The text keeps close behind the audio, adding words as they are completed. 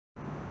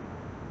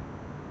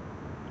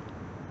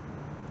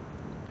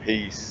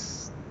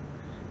Peace.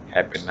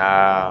 Happy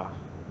now.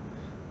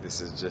 This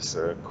is just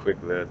a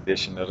quick little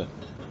addition of the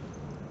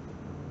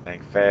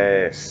Think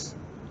Fast.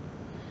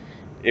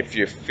 If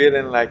you're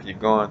feeling like you're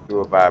going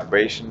through a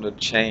vibrational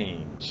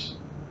change,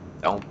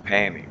 don't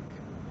panic.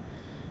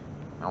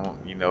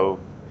 Don't,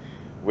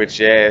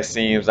 which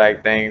seems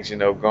like things,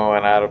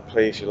 going out of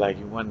place. You're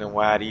wondering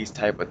why these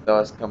type of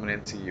thoughts coming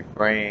into your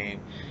brain.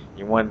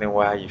 You're wondering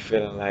why you're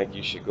feeling like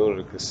you should go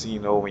to the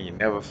casino when you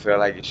never felt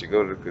like you should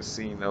go to the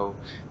casino.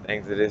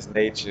 Things of this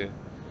nature.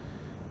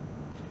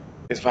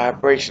 It's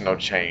vibrational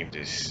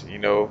changes,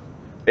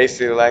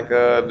 basically like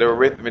the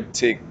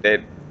arithmetic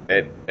that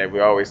we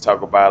always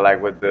talk about,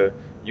 like what the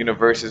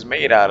universe is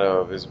made out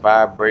of. Is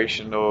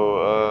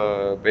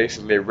vibrational,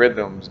 basically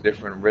rhythms,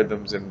 different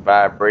rhythms and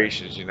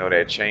vibrations,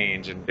 that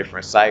change in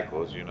different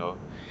cycles,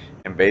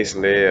 and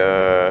basically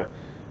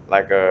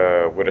like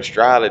with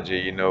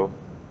astrology,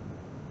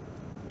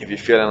 if you're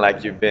feeling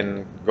like you've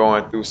been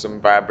going through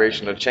some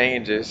vibrational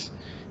changes,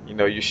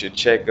 you should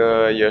check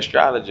your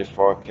astrology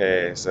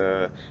forecast.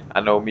 I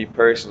know me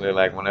personally,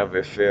 like whenever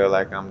it feel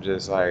like I'm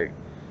just like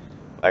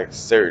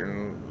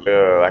certain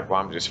like when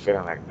I'm just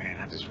feeling like, man,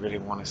 I just really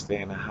want to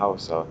stay in the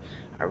house, or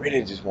I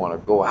really just want to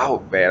go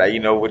out bad,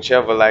 like,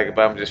 whichever, like if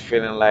I'm just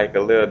feeling like a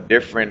little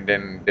different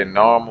than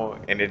normal,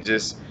 and it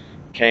just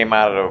came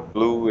out of the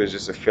blue. It's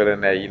just a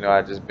feeling that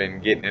I just been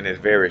getting, and it's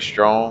very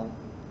strong.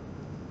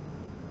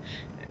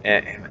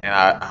 And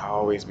I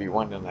always be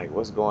wondering like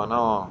what's going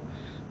on.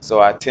 So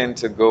I tend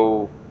to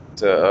go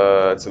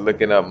to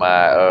looking up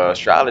my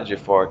astrology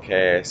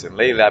forecast, and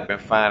lately I've been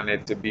finding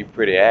it to be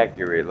pretty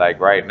accurate. Like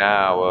right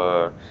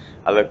now,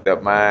 I looked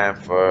up mine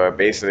for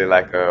basically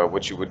like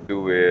what you would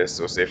do is,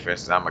 so say for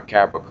instance I'm a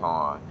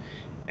Capricorn,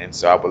 and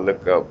so I would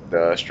look up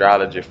the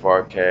astrology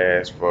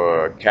forecast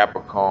for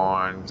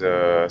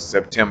Capricorns,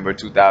 September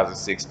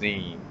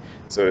 2016.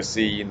 So to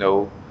see,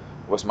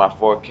 what's my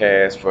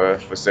forecast for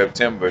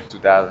September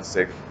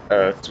 2006,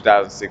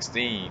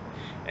 2016.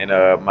 And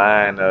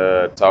mine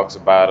talks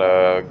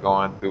about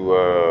going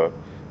through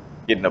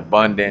getting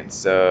abundance,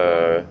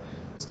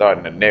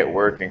 starting to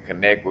network and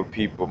connect with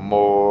people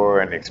more,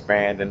 and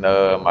expanding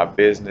my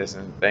business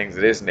and things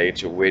of this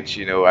nature. Which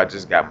I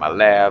just got my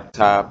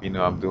laptop.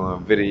 I'm doing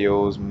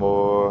videos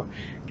more,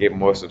 get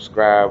more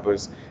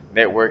subscribers.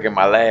 Networking,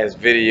 my last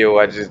video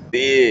I just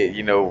did,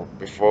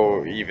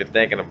 before even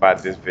thinking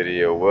about this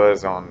video,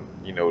 was on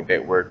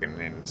networking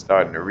and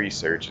starting to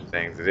research and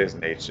things of this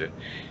nature.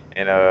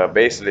 And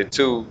basically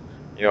too,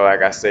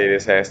 like I say,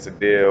 this has to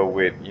deal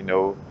with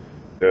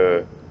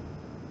the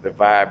the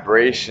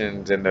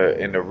vibrations and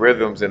the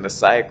rhythms and the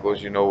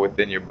cycles,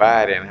 within your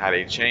body, and how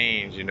they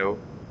change,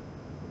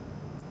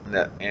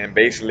 and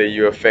basically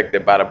you're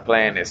affected by the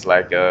planets.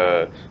 Like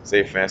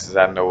say for instance,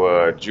 I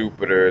know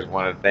Jupiter is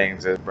one of the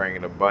things that's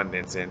bringing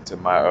abundance into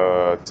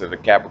my to the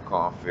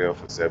Capricorn field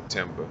for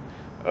September.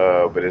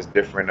 But it's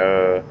different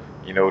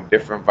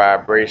different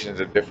vibrations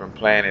of different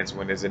planets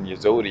when it's in your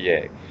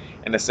zodiac.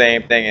 And the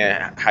same thing,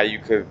 and how you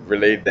could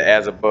relate the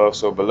as above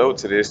so below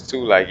to this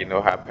too, like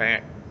how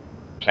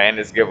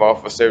planets give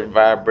off a certain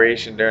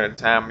vibration during a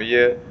time of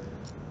year,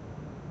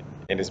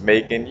 and it's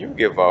making you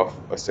give off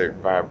a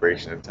certain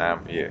vibration at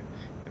time of year.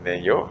 And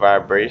then your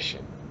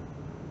vibration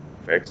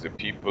affects the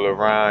people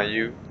around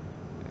you,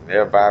 and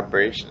their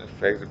vibration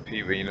affects the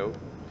people,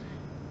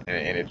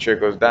 and it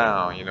trickles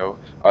down,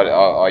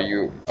 or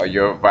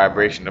your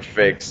vibration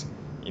affects,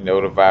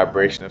 the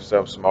vibration of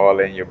something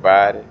smaller in your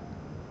body,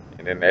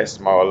 and then that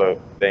smaller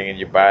thing in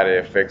your body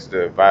affects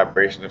the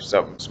vibration of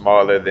something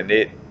smaller than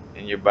it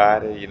in your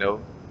body,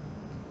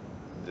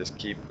 just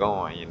keep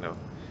going,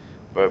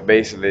 But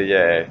basically,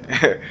 yeah.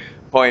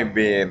 Point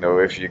being though,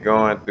 if you're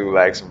going through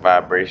like some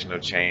vibrational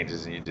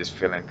changes and you're just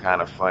feeling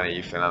kind of funny,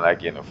 you're feeling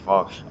like you're in a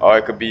funk, or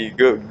it could be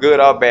good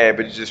or bad,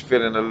 but you're just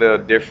feeling a little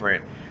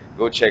different,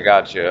 go check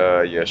out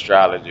your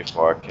astrology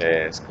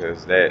forecast,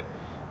 cause that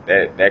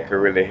could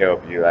really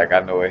help you. Like I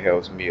know it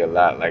helps me a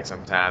lot. Like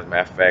sometimes,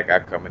 matter of fact, I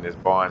come in this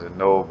Barnes and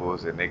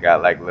Nobles and they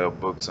got like little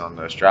books on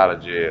the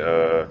astrology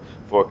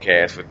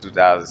forecast for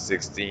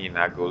 2016.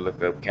 I go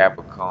look up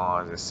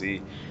Capricorns and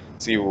see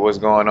what's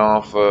going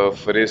on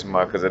for this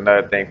month. Because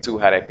another thing too,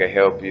 how that could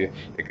help you,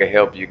 it could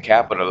help you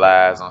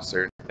capitalize on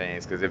certain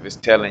things. Because if it's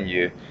telling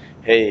you,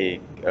 hey,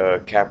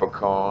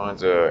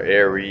 Capricorns or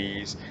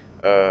Aries,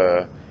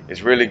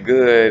 it's really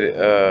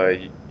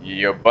good,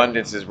 your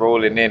abundance is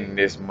rolling in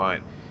this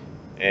month,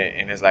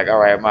 and it's like, all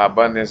right, my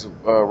abundance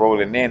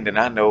rolling in, then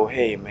I know,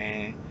 hey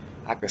man,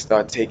 I can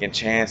start taking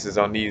chances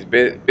on these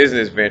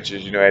business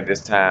ventures, at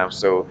this time.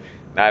 So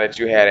now that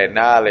you had that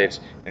knowledge,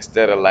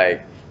 instead of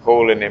like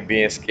holding and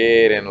being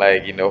scared and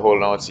like,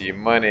 holding on to your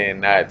money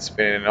and not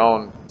spending it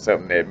on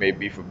something that may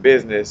be for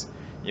business,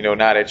 now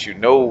that you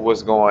know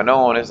what's going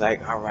on, it's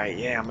like, all right,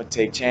 yeah, I'm gonna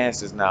take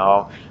chances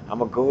now. I'm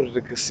gonna go to the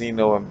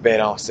casino and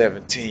bet on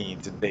 17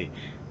 today,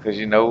 because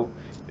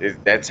it's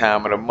that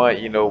time of the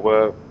month,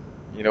 where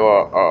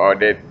or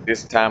that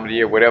this time of the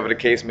year, whatever the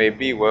case may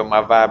be, where my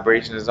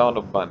vibration is on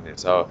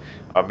abundance, or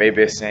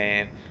maybe it's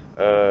saying,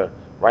 uh,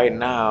 right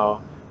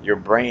now your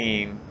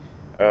brain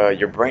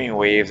your brain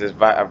waves is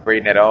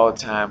vibrating at all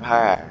time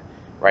high.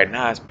 Right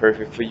now, it's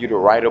perfect for you to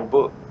write a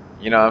book.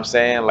 You know what I'm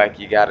saying? Like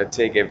you got to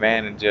take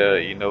advantage of,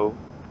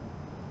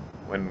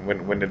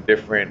 when the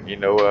different,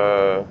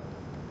 the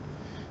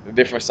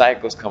different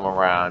cycles come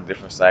around,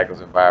 different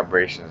cycles and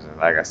vibrations. And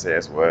like I said,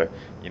 it's what,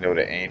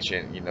 the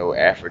ancient,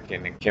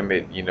 African and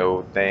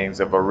Kemet, things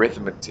of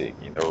arithmetic,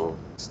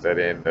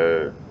 studying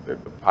the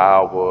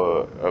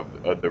power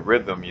of the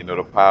rhythm,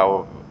 the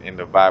power in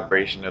the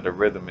vibration of the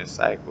rhythm and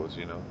cycles,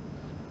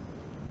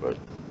 But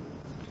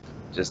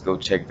just go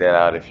check that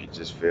out if you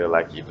just feel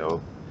like,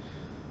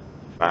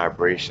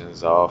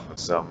 vibrations off or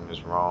something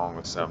is wrong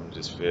or something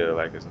just feel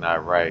like it's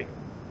not right.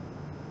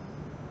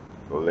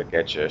 Go look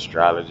at your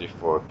astrology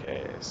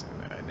forecast.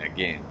 And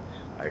again,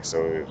 like,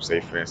 so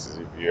say for instance,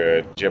 if you're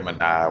a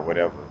Gemini or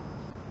whatever,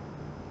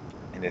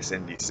 and it's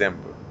in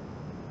December,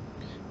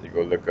 you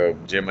go look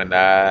up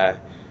Gemini,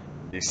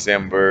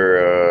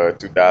 December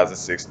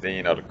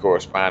 2016 or the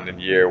corresponding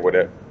year,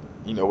 whatever,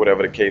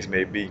 whatever the case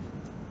may be.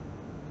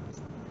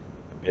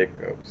 Them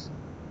hiccups.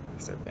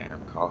 It's that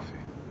damn coffee.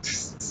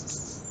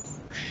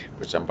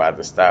 Which I'm about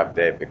to stop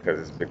that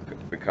because it's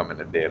becoming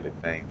a daily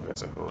thing. But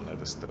that's a whole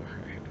nother story.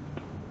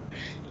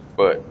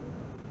 But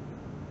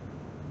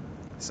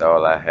that's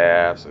all I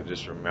have. So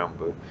just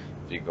remember,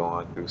 if you're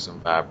going through some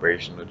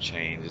vibrational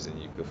changes and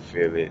you can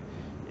feel it,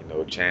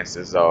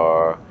 chances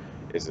are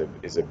it's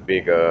a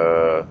big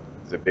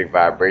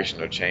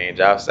vibrational change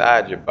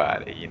outside your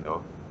body.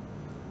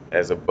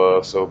 As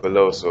above, so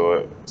below.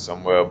 So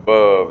somewhere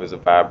above is a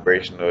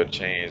vibrational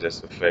change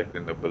that's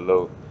affecting the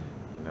below.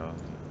 You know,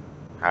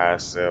 higher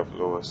self,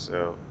 lower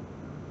self.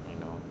 You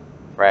know,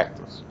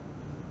 Fractals.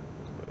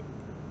 But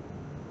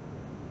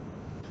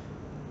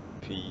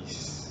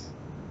peace.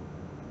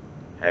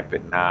 Happy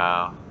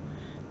now.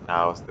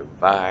 Now it's to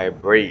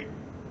vibrate.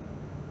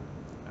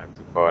 Not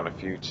too far in the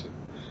future.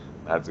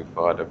 Not too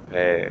far in the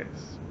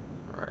past.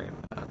 Right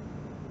now.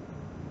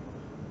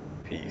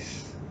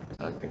 Peace.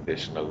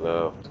 Unconditional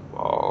love to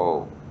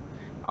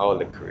all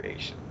the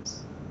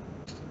creations.